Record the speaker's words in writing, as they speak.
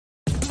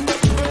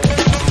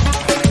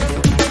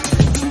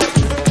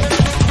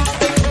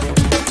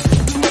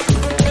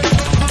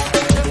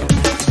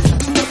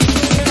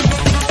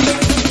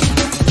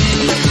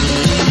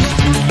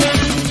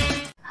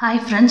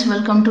friends,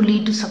 welcome to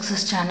Lead to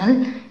Success channel.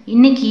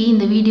 இன்னைக்கு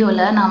இந்த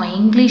வீடியோல நாம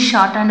இங்கிலீஷ்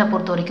ஷார்ட் ஹேண்ட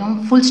பொறுத்த வரைக்கும்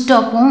ஃபுல்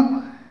ஸ்டாப்பும்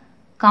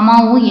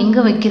கமாவும்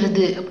எங்க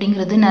வைக்கிறது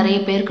அப்படிங்கிறது நிறைய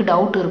பேருக்கு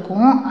டவுட்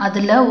இருக்கும்.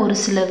 அதுல ஒரு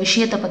சில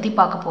விஷயத்தை பத்தி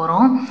பார்க்க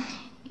போறோம்.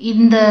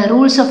 இந்த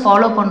ரூல்ஸை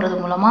ஃபாலோ பண்றது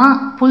மூலமா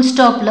ஃபுல்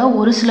ஸ்டாப்ல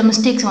ஒரு சில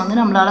மிஸ்டேக்ஸ்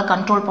வந்து நம்மளால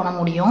கண்ட்ரோல் பண்ண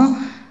முடியும்.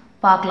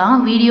 பார்க்கலாம்.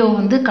 வீடியோ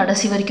வந்து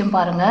கடைசி வரைக்கும்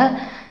பாருங்க.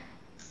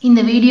 இந்த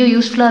வீடியோ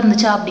யூஸ்ஃபுல்லா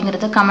இருந்துச்சா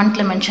அப்படிங்கறத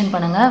கமெண்ட்ல மென்ஷன்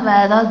பண்ணுங்க.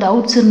 வேற ஏதாவது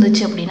டவுட்ஸ்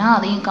இருந்துச்சு அப்படினா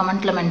அதையும்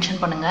கமெண்ட்ல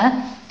மென்ஷன் பண்ணுங்க.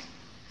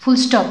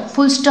 ஃபுல்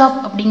ஸ்டாப்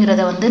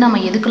அப்படிங்கறத வந்து நம்ம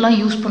எதுக்கெல்லாம்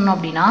யூஸ் பண்ணோம்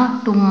அப்படினா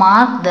to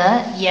mark the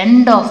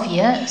end of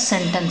a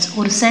sentence.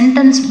 ஒரு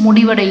சென்டென்ஸ்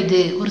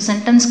முடிவடையுது, ஒரு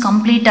சென்டென்ஸ்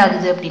கம்ப்ளீட்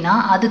ஆகுது அப்படினா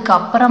அதுக்கு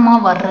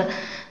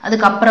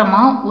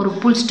அப்புறமா ஒரு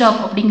full stop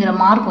அப்படிங்கற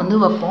மார்க்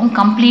வந்து வைப்போம்.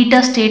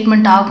 கம்ப்ளீட்டா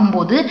ஸ்டேட்மென்ட்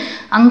ஆகும்போது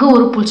அங்க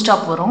ஒரு full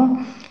stop வரும்.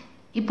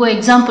 இப்போ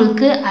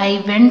எக்ஸாம்பிளுக்கு I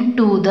went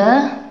to the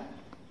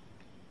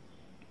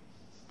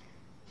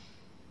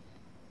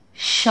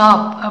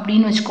shop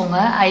அப்படின்னு வச்சுக்கோங்க.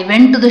 I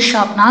went to the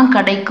shop, நான்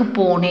கடைக்கு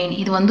போனேன்.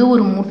 இது வந்து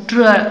ஒரு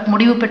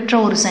முடிவு பெற்ற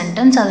ஒரு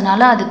சென்டென்ஸ்.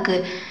 அதனால அதுக்கு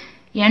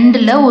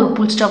எண்ட்ல ஒரு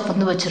full stop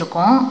வந்து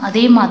வச்சிருக்கோம்.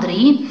 அதே மாதிரி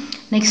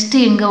நெக்ஸ்ட்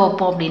எங்க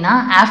வைப்போம் அப்படின்னா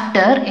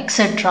ஆஃப்டர்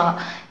எக்ஸெட்ரா.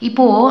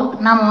 இப்போ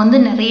நாம வந்து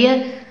நிறைய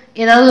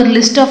ஏதாவது ஒரு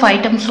லிஸ்ட் ஆஃப்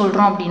ஐட்டம்ஸ்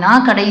சொல்றோம் அப்படின்னா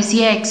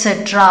கடைசியா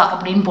எக்ஸெட்ரா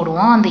அப்படின்னு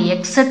போடுவோம். அந்த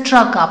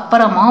எக்ஸெட்ராக்கு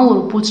அப்புறமா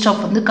ஒரு full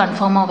stop வந்து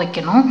கன்ஃபார்மா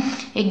வைக்கணும்.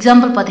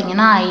 எக்ஸாம்பிள்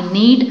பாத்தீங்கன்னா I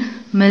need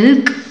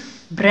milk,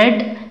 bread,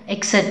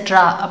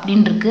 etcetera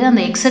அப்படின்னு இருக்கு.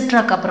 அந்த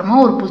எக்ஸெட்ராக்கு அப்புறமா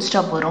ஒரு full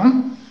stop வரும்.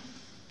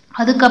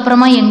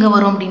 அதுக்கப்புறமா எங்க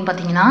வரும் அப்படின்னு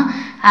பாத்தீங்கன்னா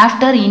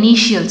ஆஃப்டர்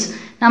இனிஷியல்ஸ்.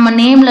 நம்ம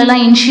நேம்ல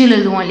எல்லாம் இனிஷியல்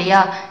எழுதுவோம்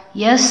இல்லையா?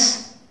 எஸ்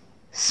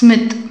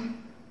ஸ்மித்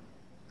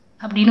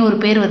அப்படின்னு ஒரு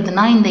பேர்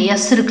வருதுன்னா இந்த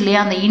எஸ் இருக்கு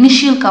இல்லையா, அந்த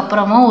இனிஷியலுக்கு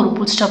அப்புறமா ஒரு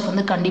full stop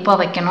வந்து கண்டிப்பா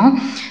வைக்கணும்.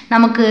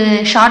 நமக்கு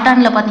ஷார்ட்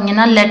ஹேண்ட்ல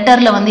பாத்தீங்கன்னா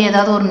லெட்டர்ல வந்து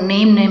ஏதாவது ஒரு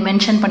நேம்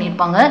மென்ஷன்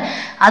பண்ணியிருப்பாங்க.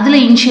 அதுல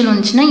இனிஷியல்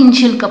வந்துச்சுன்னா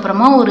இனிஷியலுக்கு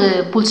அப்புறமா ஒரு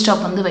full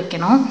stop வந்து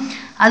வைக்கணும்.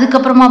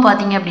 அதுக்கப்புறமா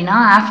பார்த்தீங்க அப்படின்னா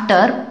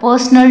ஆஃப்டர்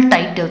பர்சனல்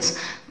டைட்டில்ஸ்.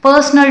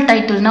 பர்சனல்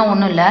டைட்டில்னா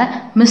ஒன்றும் இல்லை,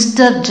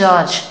 mister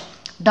George,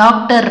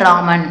 doctor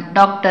Raman,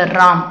 doctor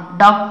Ram,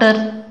 doctor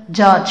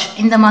George,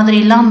 இந்த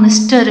மாதிரிலாம்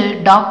மிஸ்டரு,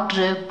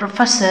 டாக்டரு,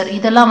 ப்ரொஃபஸர்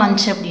இதெல்லாம்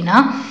வந்துச்சு அப்படின்னா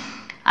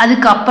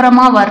அதுக்கு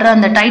அப்புறமா வர்ற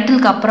அந்த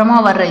டைட்டிலுக்கு அப்புறமா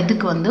வர்ற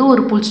இதுக்கு வந்து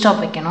ஒரு full stop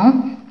வைக்கணும்.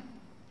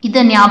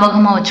 இதை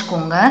ஞாபகமாக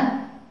வச்சுக்கோங்க.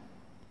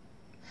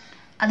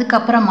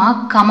 அதுக்கப்புறமா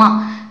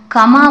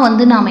கமா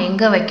வந்து நாம்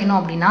எங்கே வைக்கணும்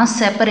அப்படின்னா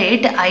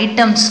separate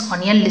items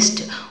on a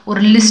list.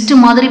 ஒரு லிஸ்ட்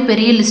மாதிரி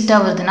பெரிய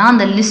லிஸ்ட்டாக வருதுன்னா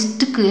அந்த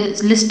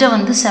லிஸ்ட்டை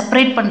வந்து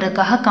செப்பரேட்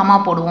பண்ணுறதுக்காக கமா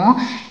போடுவோம்.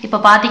 இப்போ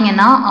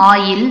பார்த்தீங்கன்னா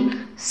ஆயில்,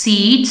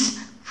 சீட்ஸ்,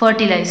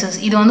 ஃபர்டிலைசர்ஸ்,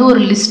 இது வந்து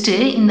ஒரு லிஸ்ட்டு.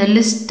 இந்த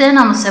லிஸ்ட்டை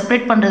நம்ம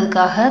செப்பரேட்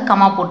பண்ணுறதுக்காக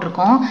கமா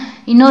போட்டிருக்கோம்.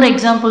 இன்னொரு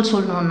எக்ஸாம்பிள்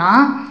சொல்லணும்னா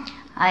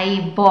ஐ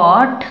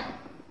பாட்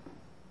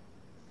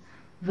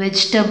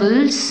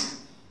vegetables,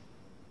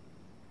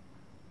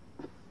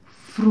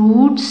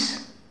 fruits,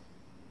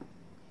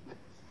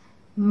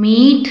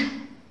 meet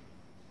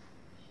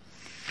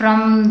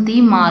from the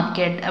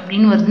market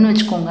அப்படின்னு வருதுன்னு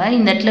வச்சுக்கோங்க.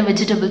 இந்த இடத்துல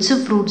வெஜிடபிள்ஸு,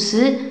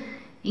 ஃப்ரூட்ஸு,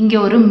 இங்கே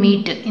ஒரு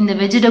மீட். இந்த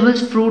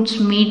வெஜிடபிள்ஸ், ஃப்ரூட்ஸ்,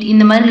 மீட்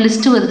இந்த மாதிரி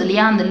லிஸ்ட்டு வருது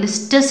இல்லையா, அந்த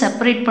லிஸ்ட்டை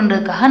செப்பரேட்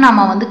பண்ணுறதுக்காக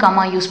நம்ம வந்து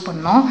கமா யூஸ்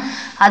பண்ணோம்.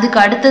 அதுக்கு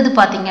அடுத்தது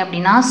பார்த்தீங்க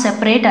அப்படின்னா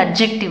செப்பரேட்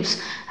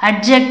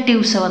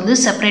அட்ஜெக்டிவ்ஸை வந்து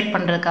செப்பரேட்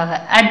பண்ணுறதுக்காக.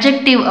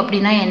 அட்ஜெக்டிவ்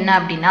அப்படின்னா என்ன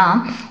அப்படின்னா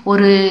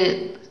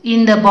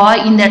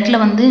இந்த இடத்துல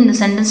வந்து இந்த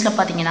சென்டென்ஸில்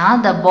பார்த்தீங்கன்னா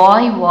த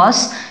பாய்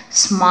was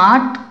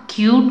smart,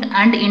 cute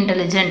and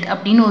intelligent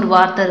அப்படின்னு ஒரு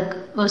வார்த்தை இருக்கு,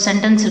 ஒரு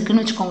சென்டென்ஸ்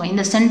இருக்குன்னு வச்சுக்கோங்க.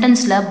 இந்த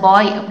சென்டென்ஸில்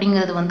பாய்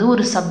அப்படிங்கிறது வந்து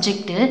ஒரு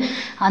சப்ஜெக்ட்.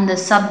 அந்த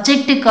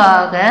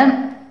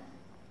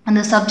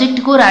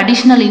சப்ஜெக்ட்டுக்கு ஒரு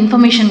அடிஷ்னல்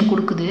இன்ஃபர்மேஷன்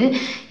கொடுக்குது.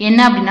 என்ன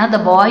அப்படின்னா த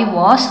பாய்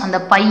வாஸ், அந்த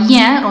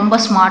பையன் ரொம்ப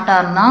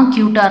ஸ்மார்ட்டாக இருந்தான்,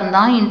 க்யூட்டாக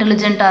இருந்தான்,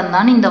 இன்டெலிஜென்ட்டாக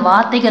இருந்தான்னு இந்த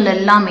வார்த்தைகள்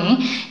எல்லாமே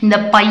இந்த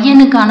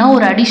பையனுக்கான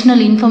ஒரு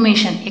அடிஷ்னல்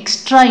இன்ஃபர்மேஷன்,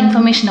 எக்ஸ்ட்ரா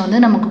இன்ஃபர்மேஷனை வந்து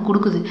நமக்கு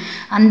கொடுக்குது.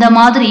 அந்த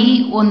மாதிரி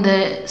அந்த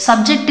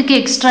சப்ஜெக்ட்டுக்கு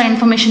எக்ஸ்ட்ரா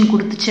இன்ஃபர்மேஷன்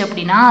கொடுத்துச்சு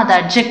அப்படின்னா அது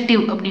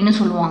அட்ஜெக்டிவ் அப்படின்னு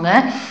சொல்லுவாங்க.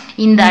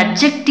 இந்த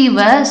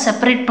அட்ஜெக்டிவை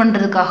செப்பரேட்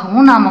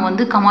பண்ணுறதுக்காகவும் நாம்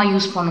வந்து கமா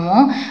யூஸ்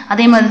பண்ணுவோம்.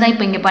 அதே மாதிரி தான்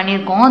இப்போ இங்கே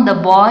பண்ணியிருக்கோம். த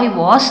பாய்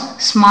வாஸ்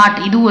ஸ்மார்ட்,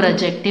 இது ஒரு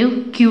அட்ஜெக்டிவ்,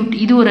 கியூட்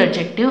இது ஒரு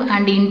அட்ஜெக்டிவ்,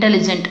 அண்ட்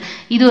இன்டெலிஜென்ட்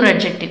இது ஒரு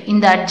அட்ஜெக்டிவ்.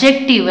 இந்த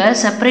அட்ஜெக்டிவை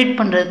செப்பரேட்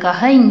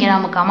பண்ணுறதுக்காக இங்கே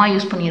நம்ம கமா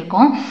யூஸ்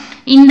பண்ணியிருக்கோம்.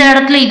 இந்த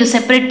இடத்துல இது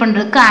செப்பரேட்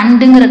பண்ணுறதுக்கு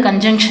அண்டுங்கிற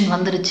கன்ஜங்ஷன்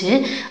வந்துருச்சு.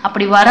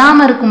 அப்படி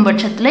வராமல் இருக்கும்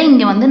பட்சத்தில்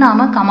இங்கே வந்து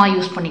நாம் கமா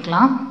யூஸ்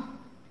பண்ணிக்கலாம்.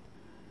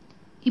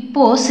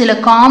 இப்போ சில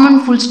காமன்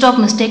ஃபுல் ஸ்டாப்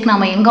மிஸ்டேக்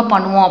நம்ம எங்கே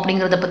பண்ணுவோம்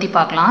அப்படிங்கிறத பற்றி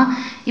பார்க்கலாம்.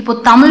 இப்போ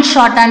தமிழ்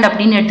ஷார்ட் ஹேண்ட்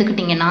அப்படின்னு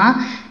எடுத்துக்கிட்டிங்கன்னா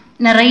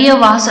நிறைய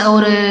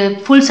ஒரு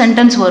ஃபுல்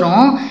சென்டென்ஸ்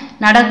வரும்.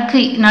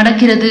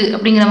 நடக்கிறது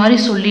அப்படிங்கிற மாதிரி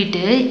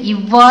சொல்லிட்டு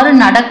இவ்வாறு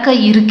நடக்க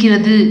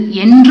இருக்கிறது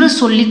என்று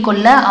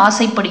சொல்லிக்கொள்ள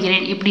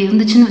ஆசைப்படுகிறேன் இப்படி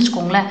இருந்துச்சுன்னு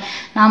வச்சுக்கோங்களேன்.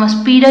 நாம்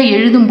ஸ்பீடாக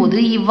எழுதும்போது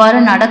இவ்வாறு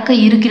நடக்க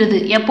இருக்கிறது,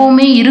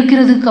 எப்போவுமே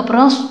இருக்கிறதுக்கு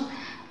அப்புறம்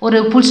ஒரு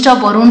full stop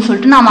வரும்னு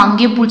சொல்லிட்டு நாம்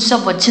அங்கேயே full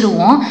stop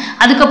வச்சிருவோம்.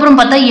 அதுக்கப்புறம்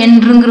பார்த்தா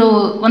என்றுங்கிற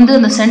வந்து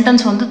அந்த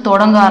சென்டென்ஸ் வந்து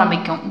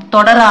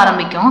தொடர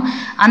ஆரம்பிக்கும்.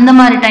 அந்த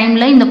மாதிரி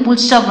டைமில் இந்த full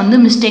stop வந்து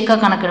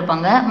மிஸ்டேக்காக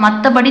கணக்கெடுப்பாங்க.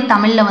 மற்றபடி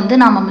தமிழில் வந்து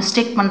நாம்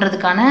மிஸ்டேக்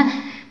பண்ணுறதுக்கான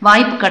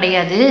வாய்ப்பு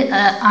கிடையாது.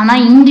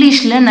 ஆனால்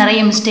இங்கிலீஷில் நிறைய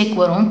மிஸ்டேக்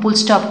வரும் full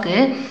stopக்கு.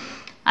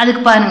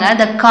 அதுக்கு பாருங்க,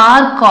 the car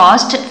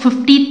cost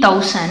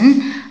 50,000,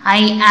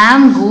 I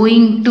am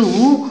going to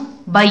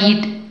buy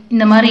it.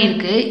 இந்த மாதிரி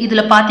இருக்கு.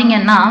 இதுல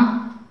பாத்தீங்கன்னா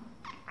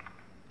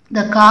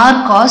the car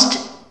cost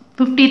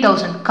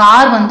 50,000,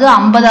 கார் வந்து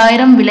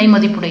 50,000 விலை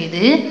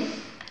மதிப்புடையது.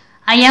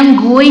 I am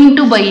going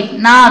to buy it,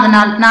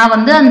 நான்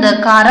வந்து அந்த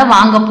காரை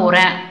வாங்க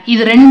போறேன்.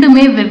 இது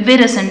ரெண்டுமே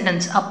வெவ்வேறு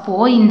சென்டென்ஸ். அப்போ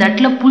இந்த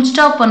இடத்துல புல்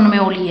ஸ்டாப் பண்ணுமே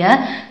ஒழிய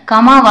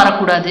கமா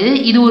வரக்கூடாது.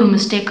 இது ஒரு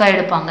மிஸ்டேக்கா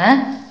எடுப்பாங்க.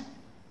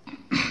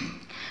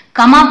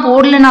 கமா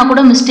போடலனா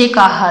கூட மிஸ்டேக்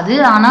ஆகாது.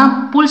 ஆனால்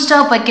புல்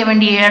ஸ்டாப் வைக்க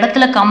வேண்டிய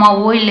இடத்துல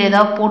கமாவோ இல்லை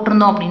ஏதாவது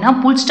போட்டிருந்தோம் அப்படின்னா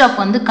புல்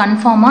ஸ்டாப் வந்து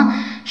கன்ஃபார்மாக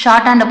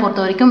ஷார்ட் ஹேண்டை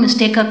பொறுத்த வரைக்கும்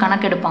மிஸ்டேக்காக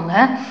கணக்கெடுப்பாங்க.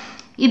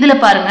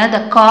 இதில் பாருங்கள்,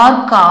 the car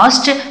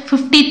cost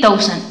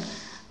 50,000,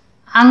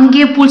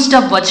 அங்கேயே புல்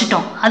ஸ்டாப்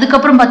வச்சுட்டோம்.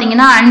 அதுக்கப்புறம்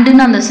பார்த்தீங்கன்னா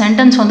அண்டுன்னு அந்த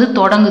சென்டென்ஸ் வந்து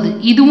தொடங்குது.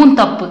 இதுவும்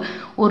தப்பு.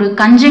 ஒரு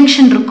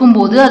கன்ஜங்ஷன்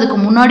இருக்கும்போது அதுக்கு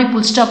முன்னாடி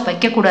புல் ஸ்டாப்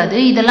வைக்கக்கூடாது.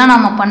 இதெல்லாம்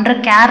நம்ம பண்ணுற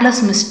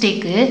கேர்லெஸ்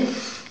மிஸ்டேக்கு.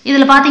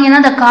 இதில் பார்த்தீங்கன்னா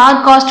the car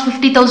cost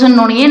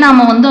 50,000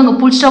 நாம் வந்து அங்கே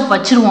புல் ஸ்டாப்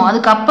வச்சுருவோம்.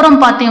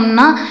 அதுக்கப்புறம்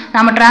பார்த்தீங்கன்னா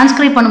நம்ம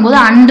டிரான்ஸ்கிரைப் பண்ணும்போது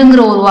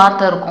அண்டுங்கிற ஒரு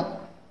வார்த்தை இருக்கும்.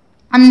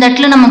 அந்த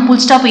இடத்துல நம்ம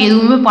புல் ஸ்டாப்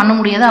எதுவுமே பண்ண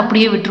முடியாது,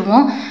 அப்படியே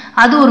விட்டுருவோம்.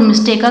 அது ஒரு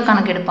மிஸ்டேக்காக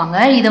கணக்கெடுப்பாங்க.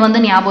 இதை வந்து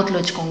ஞாபகத்தில்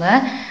வச்சுக்கோங்க.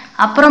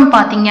 அப்புறம்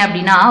பார்த்தீங்க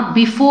அப்படின்னா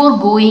before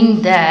going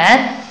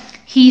there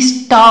he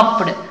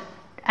stopped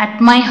at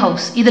my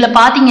house. இதில்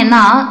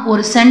பார்த்தீங்கன்னா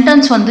ஒரு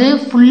சென்டென்ஸ் வந்து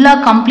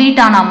ஃபுல்லாக கம்ப்ளீட்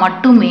ஆனால்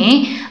மட்டுமே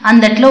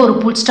அந்த இடத்துல ஒரு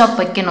புல் ஸ்டாப்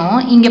வைக்கணும்.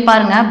 இங்கே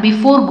பாருங்கள்,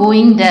 பிஃபோர்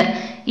கோயிங் தேர்,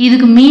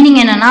 இதுக்கு மீனிங்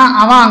என்னென்னா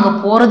அவன் அங்கே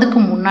போகிறதுக்கு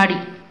முன்னாடி.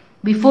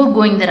 பிஃபோர்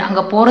கோயிங் தேர்,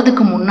 அங்கே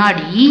போகிறதுக்கு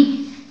முன்னாடி.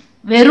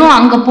 வெறும்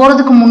அங்கே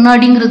போகிறதுக்கு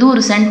முன்னாடிங்கிறது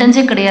ஒரு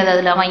சென்டென்ஸே கிடையாது.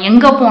 அதில் அவன்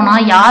எங்கே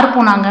போனால் யார்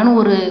போனாங்கன்னு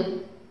ஒரு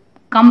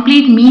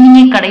கம்ப்ளீட்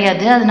மீனிங்கே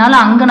கிடையாது. அதனால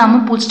அங்கே நம்ம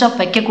புல் ஸ்டாப்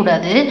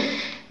வைக்கக்கூடாது.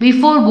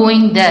 பிஃபோர்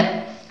கோயிங் தேர்,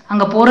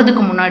 அங்கே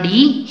போகிறதுக்கு முன்னாடி.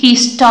 He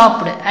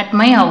stopped at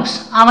my house,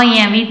 அவன்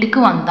என் வீட்டுக்கு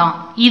வந்தான்.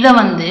 இதை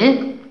வந்து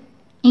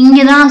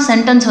இங்கே தான்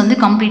சென்டென்ஸ் வந்து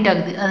கம்ப்ளீட்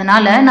ஆகுது.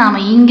 அதனால நாம்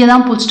இங்கே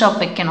தான் புல்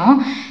ஸ்டாப் வைக்கணும்.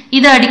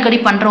 இதை அடிக்கடி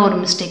பண்ணுற ஒரு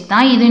மிஸ்டேக்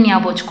தான். இது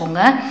ஞாபகம்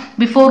வச்சுக்கோங்க.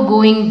 Before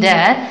going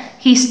there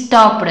he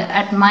stopped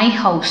at my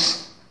house.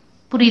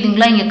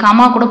 புரியுதுங்களா? இங்கே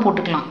கமா கூட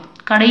போட்டுக்கலாம்.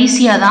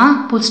 கடைசியாக தான்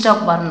புல்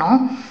ஸ்டாப் வரணும்.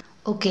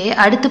 ஓகே,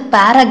 அடுத்து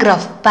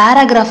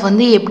பேராகிராஃப்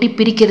வந்து எப்படி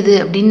பிரிக்கிறது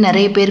அப்படின்னு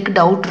நிறைய பேருக்கு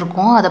டவுட்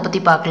இருக்கும். அதை பற்றி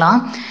பார்க்கலாம்.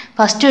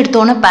 ஃபஸ்ட்டு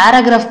எடுத்தோன்னே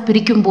பேராகிராஃப்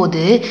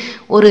பிரிக்கும்போது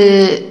ஒரு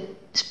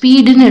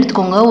ஸ்பீடுன்னு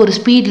எடுத்துக்கோங்க. ஒரு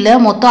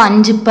ஸ்பீடில் மொத்தம்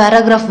 5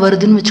 பேராகிராஃப்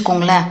வருதுன்னு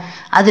வச்சுக்கோங்களேன்.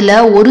 அதில்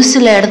ஒரு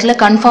சில இடத்துல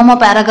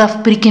கன்ஃபார்மாக பேராகிராஃப்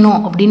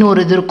பிரிக்கணும் அப்படின்னு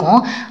ஒரு இது இருக்கும்.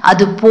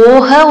 அது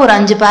போக ஒரு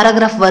 5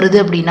 பேராகிராஃப் வருது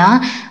அப்படின்னா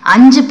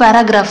 5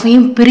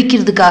 பேராகிராஃபையும்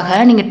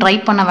பிரிக்கிறதுக்காக நீங்கள் ட்ரை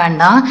பண்ண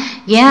வேண்டாம்.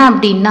 ஏன்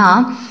அப்படின்னா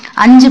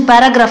 5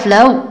 பேராகிராஃபில்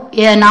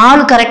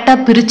 4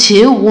 கரெக்டாக பிரித்து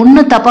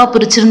 1 தப்பாக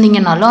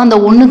பிரிச்சிருந்தீங்கனாலும் அந்த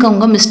 1க்கு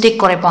அவங்க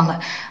மிஸ்டேக் குறைப்பாங்க.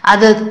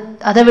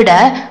 அதை விட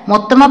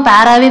மொத்தமாக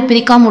பேராவே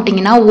பிரிக்காம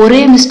விட்டிங்கன்னா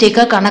ஒரே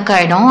மிஸ்டேக்காக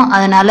கணக்காயிடும்.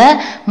 அதனால்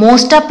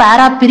மோஸ்ட்டாக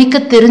பேரா பிரிக்க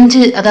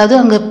தெரிஞ்சு, அதாவது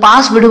அங்கே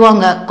பாஸ்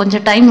விடுவாங்க,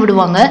 கொஞ்சம் டைம்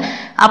விடுவாங்க.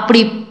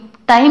 அப்படி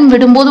டைம்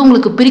விடும்போது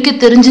உங்களுக்கு பிரிக்க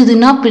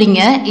தெரிஞ்சதுன்னா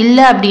பிரிங்க.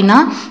 இல்லை அப்படின்னா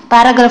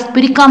பேராகிராஃப்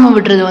பிரிக்காமல்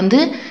விடுறது வந்து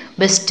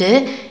பெஸ்ட்டு.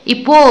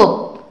 இப்போது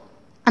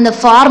அந்த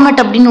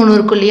ஃபார்மேட் அப்படின்னு ஒன்று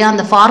இருக்கும் இல்லையா,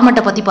 அந்த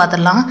ஃபார்மேட்டை பற்றி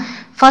பார்த்துடலாம்.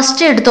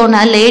 ஃபஸ்ட்டு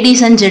எடுத்தோன்னே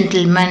ladies and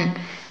gentleman,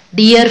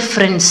 dear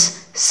friends,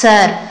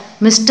 sir,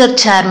 mister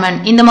chairman,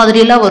 இந்த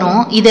மாதிரியெல்லாம்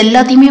வரும். இது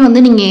எல்லாத்தையுமே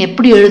வந்து நீங்கள்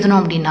எப்படி எழுதணும்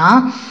அப்படின்னா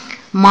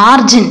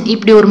மார்ஜின்,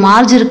 இப்படி ஒரு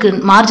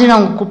மார்ஜின்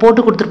அவங்க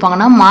போட்டு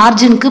கொடுத்துருப்பாங்கன்னா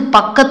மார்ஜினுக்கு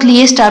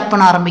பக்கத்துலேயே ஸ்டார்ட்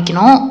பண்ண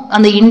ஆரம்பிக்கணும்.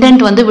 அந்த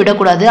இண்டென்ட் வந்து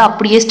விடக்கூடாது,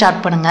 அப்படியே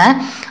ஸ்டார்ட் பண்ணுங்கள்.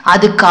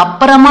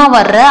 அதுக்கப்புறமா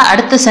வர்ற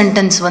அடுத்த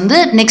சென்டென்ஸ் வந்து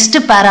நெக்ஸ்ட்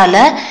பேரால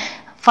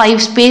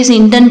 5 ஸ்பேஸ்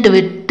இண்டென்ட்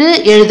விட்டு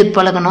எழுதி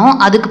பழகணும்.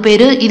 அதுக்கு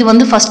பேர் இது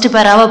வந்து ஃபர்ஸ்ட்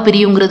பேராவா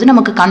பிரியுங்கிறது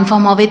நமக்கு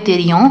கன்ஃபார்மாகவே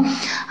தெரியும்.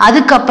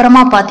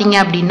 அதுக்கப்புறமா பார்த்தீங்க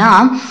அப்படின்னா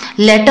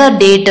லெட்டர்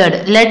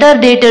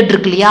டேட்டட்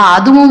இருக்கு இல்லையா,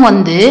 அதுவும்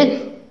வந்து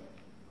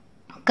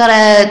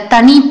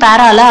தனி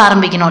பேரால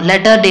ஆரம்பிக்கணும்.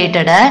 லெட்டர்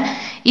டேட்டடை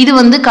இது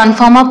வந்து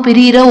கன்ஃபார்மாக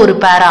பிரிகிற ஒரு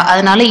பேரா,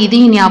 அதனால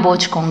இதையும் ஞாபகம்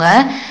வச்சுக்கோங்க.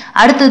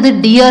 அடுத்தது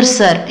டியர்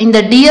சார், இந்த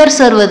டியர்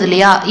சார் வருது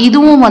இல்லையா,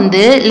 இதுவும்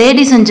வந்து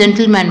லேடிஸ் அண்ட்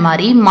ஜென்டில்மேன்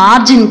மாதிரி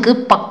மார்ஜினுக்கு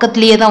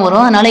பக்கத்துலேயே தான்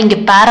வரும். அதனால இங்கே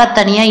பேரா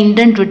தனியாக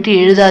இண்டென்ட் விட்டு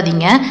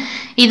எழுதாதீங்க.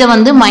 இதை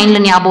வந்து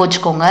மைண்டில் ஞாபகம்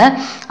வச்சுக்கோங்க.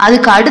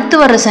 அதுக்கு அடுத்து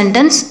வர்ற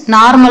சென்டென்ஸ்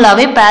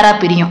நார்மலாகவே பேரா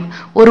பிரியும்.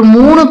 ஒரு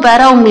 3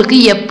 பேரா உங்களுக்கு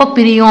எப்போ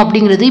பிரியும்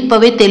அப்படிங்கிறது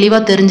இப்போவே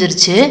தெளிவாக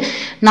தெரிஞ்சிருச்சு.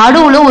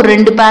 நடுவில் ஒரு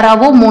 2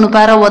 பேராவோ 3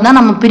 பேராவோ தான்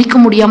நம்ம பிரிக்க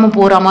முடியாமல்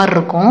போகிற மாதிரி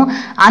இருக்கும்.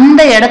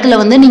 அந்த இடத்துல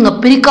வந்து நீங்கள்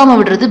பிரிக்காமல்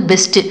விடுறது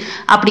பெஸ்ட்டு.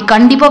 அப்படி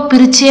கண்டிப்பாக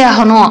பிரிச்சே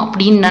ஆகணும்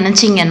அப்படின்னு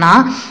நினச்சிங்கன்னா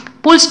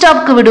புல்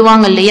ஸ்டாப்க்கு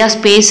விடுவாங்க இல்லையா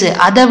ஸ்பேஸு,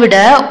 அதை விட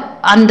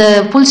அந்த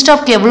புல்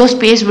ஸ்டாப்க்கு எவ்வளோ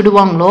ஸ்பேஸ்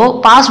விடுவாங்களோ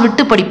பாஸ்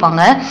விட்டு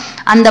படிப்பாங்க.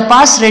 அந்த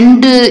பாஸ்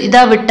 2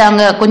 இதாக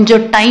விட்டாங்க,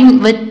 கொஞ்சம் டைம்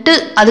விட்டு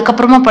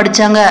அதுக்கப்புறமா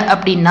படித்தாங்க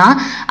அப்படின்னா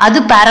அது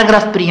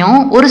பேராகிராஃப் பிரியும்.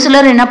 ஒரு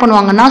சிலர் என்ன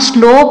பண்ணுவாங்கன்னா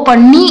ஸ்லோ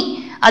பண்ணி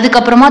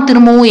அதுக்கப்புறமா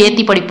திரும்பவும்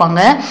ஏற்றி படிப்பாங்க.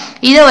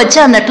 இதை வச்சு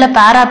அந்த இடத்துல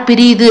பேரா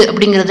பிரியுது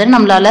அப்படிங்கிறத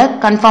நம்மளால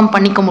கன்ஃபார்ம்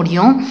பண்ணிக்க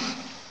முடியும்.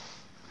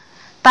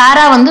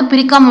 பேரா வந்து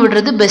பிரிக்காமல்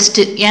விடுறது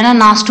பெஸ்ட்டு. ஏன்னா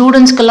நான்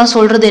ஸ்டூடெண்ட்ஸ்க்கெல்லாம்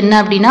சொல்கிறது என்ன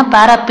அப்படின்னா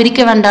பேரா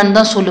பிரிக்க வேண்டான்னு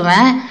தான்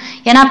சொல்லுவேன்.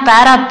 ஏன்னா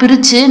பேரா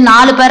பிரித்து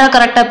 4 பேரா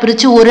கரெக்டாக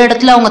பிரித்து ஒரு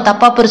இடத்துல அவங்க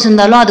தப்பாக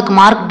பிரிச்சிருந்தாலும் அதுக்கு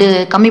மார்க்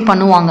கம்மி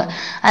பண்ணுவாங்க.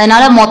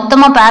 அதனால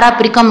மொத்தமாக பேரா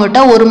பிரிக்காம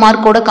விட்டால் 1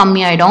 மார்க்கோட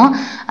கம்மியாயிடும்.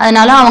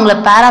 அதனால அவங்கள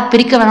பேரா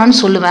பிரிக்க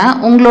வேணாம்னு சொல்லுவேன்.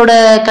 உங்களோட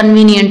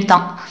கன்வீனியன்ட்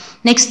தான்.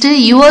 நெக்ஸ்ட்டு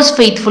யுவர்ஸ்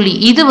ஃபெய்த்ஃபுல்லி,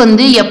 இது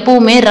வந்து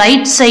எப்போவுமே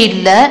ரைட்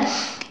சைடில்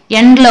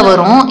எண்டில்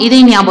வரும். இதை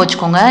ஞாபகம்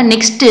வச்சுக்கோங்க.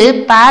 நெக்ஸ்ட்டு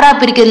பேரா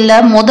பிரிக்கிறதுல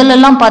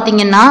முதல்லலாம்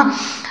பார்த்தீங்கன்னா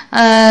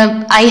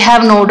ஐ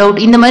ஹாவ் நோ டவுட்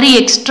இந்த மாதிரி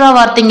எக்ஸ்ட்ரா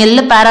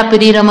வார்த்தைங்களில் பேரா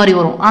பிரிகிற மாதிரி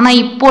வரும். ஆனால்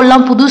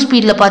இப்போல்லாம் புது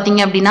ஸ்பீடில்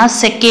பார்த்தீங்க அப்படின்னா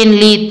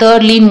செகண்ட்லி,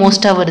 தேர்ட்லி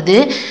மோஸ்ட்டாக வருது.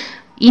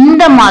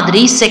 இந்த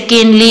மாதிரி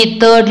செகண்ட்லி,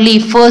 தேர்ட்லி,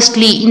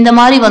 ஃபர்ஸ்ட்லி இந்த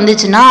மாதிரி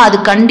வந்துச்சுன்னா அது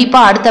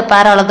கண்டிப்பாக அடுத்த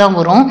பேரால தான்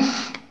வரும்.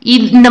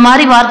 இந்த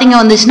மாதிரி வார்த்தைங்க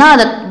வந்துச்சுன்னா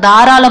அதை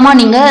தாராளமாக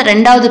நீங்கள்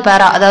 2வது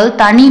பேரா, அதாவது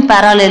தனி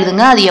பேரால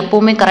எழுதுங்க. அது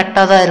எப்போவுமே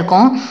கரெக்டாக தான்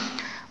இருக்கும்.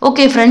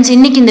 ஓகே ஃப்ரெண்ட்ஸ்,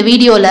 இன்னைக்கு இந்த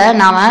வீடியோவில்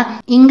நாம்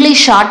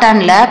இங்கிலீஷ் ஷார்ட்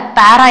ஹேண்டில்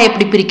பேரா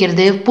எப்படி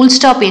பிரிக்கிறது, புல்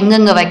ஸ்டாப்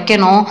எங்கெங்கே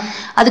வைக்கணும்,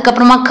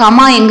 அதுக்கப்புறமா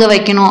கமா எங்கே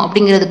வைக்கணும்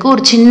அப்படிங்கிறதுக்கு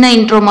ஒரு சின்ன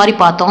இன்ட்ரோ மாதிரி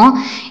பார்த்தோம்.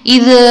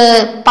 இது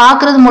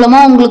பார்க்குறது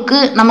மூலமாக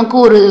நமக்கு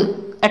ஒரு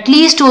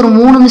அட்லீஸ்ட் ஒரு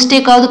 3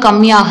 மிஸ்டேக்காவது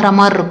கம்மியாகிற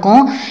மாதிரி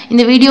இருக்கும்.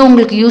 இந்த வீடியோ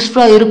உங்களுக்கு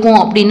யூஸ்ஃபுல்லாக இருக்கும்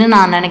அப்படின்னு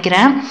நான்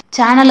நினைக்கிறேன்.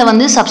 சேனலை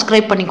வந்து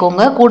சப்ஸ்கிரைப்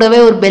பண்ணிக்கோங்க.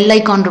 கூடவே ஒரு பெல்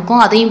ஐக்கான்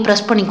இருக்கும், அதையும்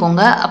ப்ரெஸ்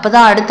பண்ணிக்கோங்க. அப்போ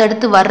தான்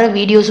அடுத்தடுத்து வர்ற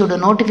வீடியோஸோட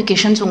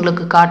நோட்டிஃபிகேஷன்ஸ்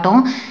உங்களுக்கு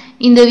காட்டும்.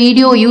 இந்த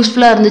வீடியோ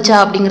யூஸ்ஃபுல்லாக இருந்துச்சா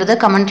அப்படிங்கிறத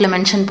கமெண்ட்டில்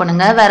மென்ஷன்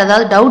பண்ணுங்கள். வேறு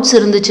ஏதாவது டவுட்ஸ்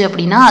இருந்துச்சு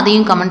அப்படின்னா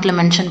அதையும் கமெண்ட்டில்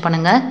மென்ஷன்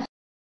பண்ணுங்கள்.